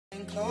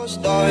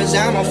Closed doors,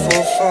 I'm a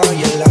fool for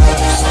your love.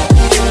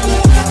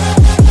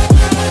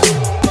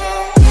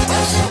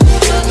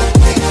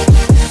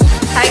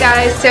 Hi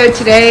guys, so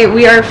today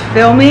we are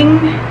filming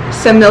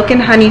some milk and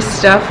honey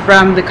stuff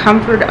from the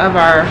comfort of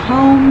our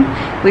home.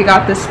 We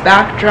got this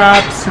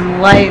backdrop,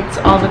 some lights,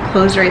 all the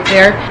clothes right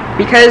there.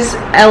 Because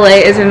LA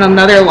is in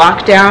another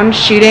lockdown,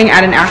 shooting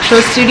at an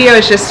actual studio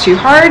is just too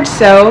hard,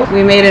 so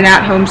we made an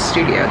at-home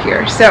studio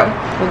here. So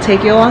we'll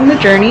take you along the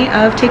journey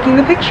of taking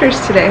the pictures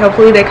today.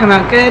 Hopefully they come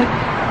out good.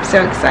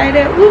 So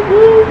excited,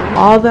 woo-hoo!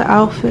 All the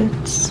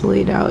outfits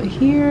laid out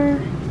here.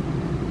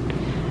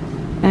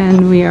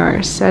 And we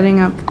are setting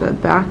up the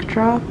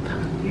backdrop.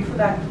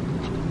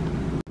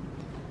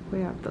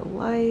 We have the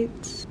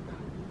lights.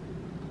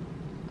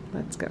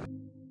 Let's go.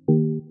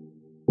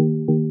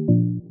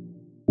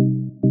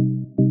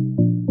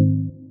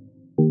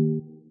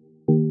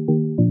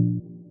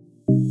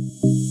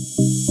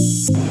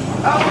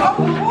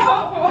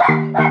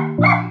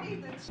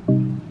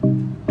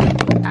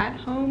 At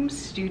home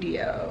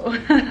studio.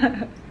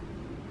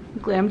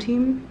 Glam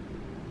team,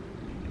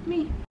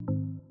 me.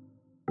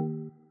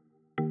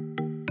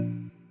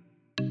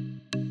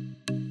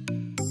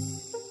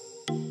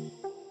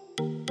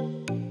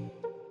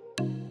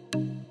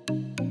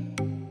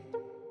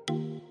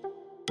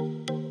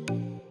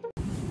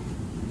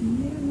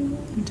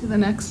 Into the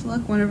next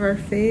look, one of our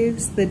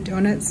faves, the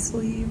donut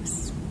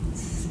sleeves.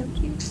 So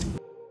cute.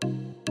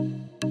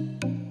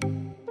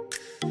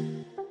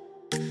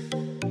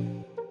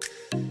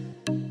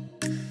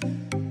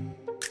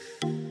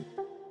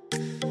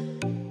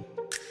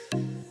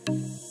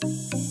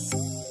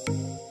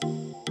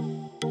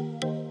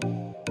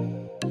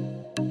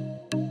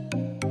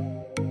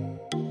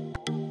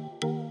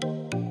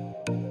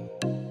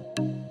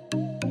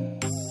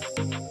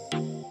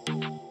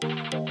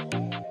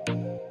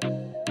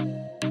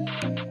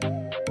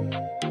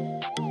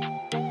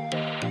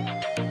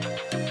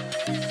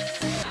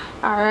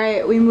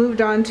 Alright, we moved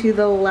on to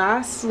the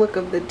last look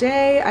of the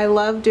day. I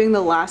love doing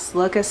the last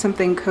look as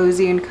something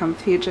cozy and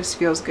comfy. It just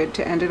feels good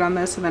to end it on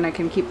this, and then I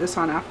can keep this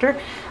on after.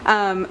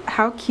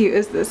 How cute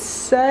is this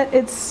set?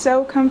 It's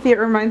so comfy. It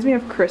reminds me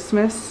of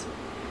Christmas,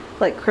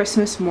 like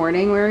Christmas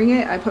morning wearing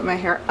it. I put my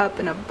hair up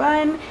in a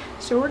bun.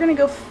 So we're gonna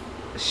go,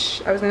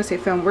 I was gonna say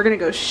film, we're gonna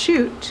go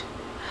shoot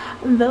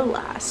the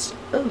last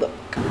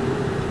look.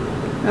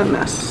 A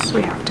mess.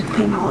 We have to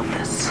clean all of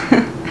this.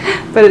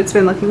 But it's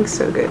been looking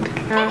so good.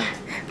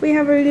 We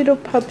have our little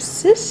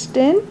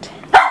pupsistent.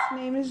 His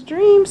name is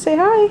Dream. Say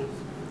hi.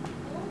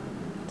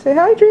 Say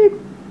hi, Dream.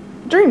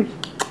 Dream.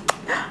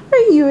 Are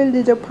you a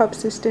little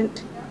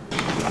pupsistent?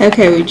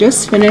 Okay, we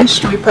just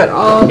finished. We put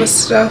all the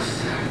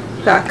stuff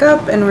back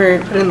up and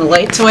we're putting the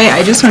lights away.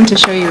 I just want to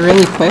show you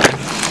really quick.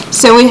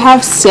 So we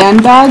have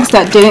sandbags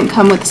that didn't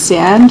come with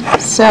sand.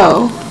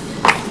 So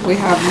we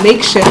have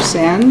makeshift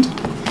sand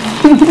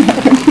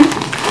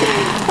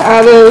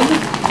out of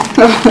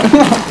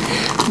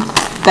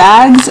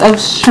bags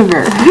of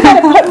sugar. You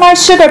gotta put my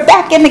sugar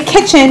back in the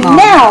kitchen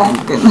now.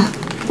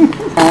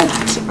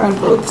 On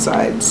both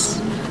sides.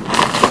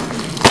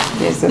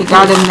 You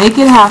gotta make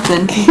it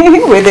happen.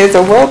 Where there's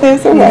a will,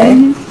 there's a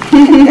way.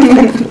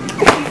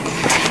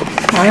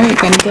 Alright,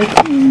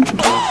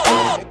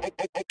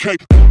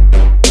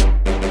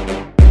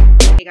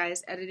 Hey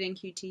guys, Editing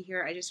QT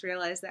here. I just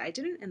realized that I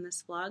didn't end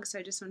this vlog, so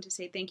I just want to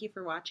say thank you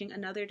for watching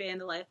another day in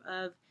the life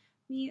of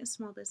me, a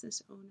small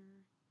business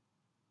owner,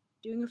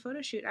 doing a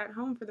photo shoot at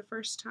home for the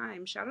first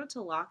time. Shout out to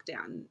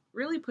lockdown.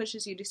 Really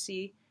pushes you to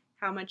see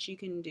how much you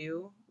can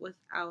do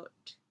without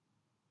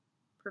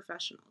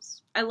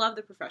professionals. I love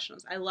the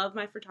professionals. I love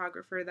my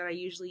photographer that I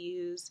usually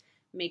use,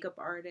 makeup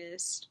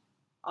artist,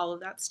 all of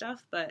that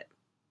stuff, but it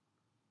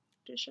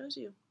just shows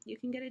you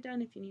can get it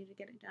done if you need to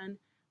get it done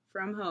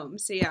from home.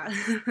 So yeah,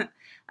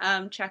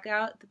 check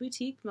out the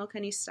boutique,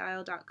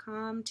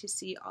 milkhoneystyle.com, to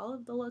see all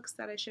of the looks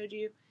that I showed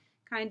you,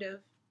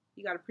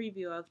 you got a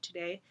preview of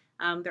today.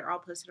 They're all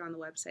posted on the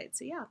website.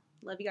 So yeah,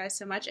 love you guys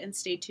so much, and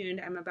stay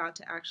tuned. I'm about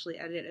to actually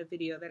edit a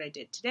video that I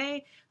did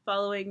today,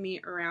 following me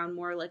around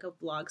more like a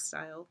vlog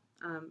style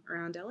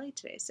around LA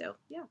today. So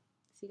yeah,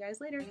 see you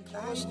guys later.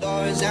 Closed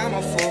doors, I'm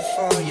a fool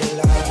for your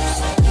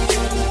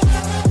love.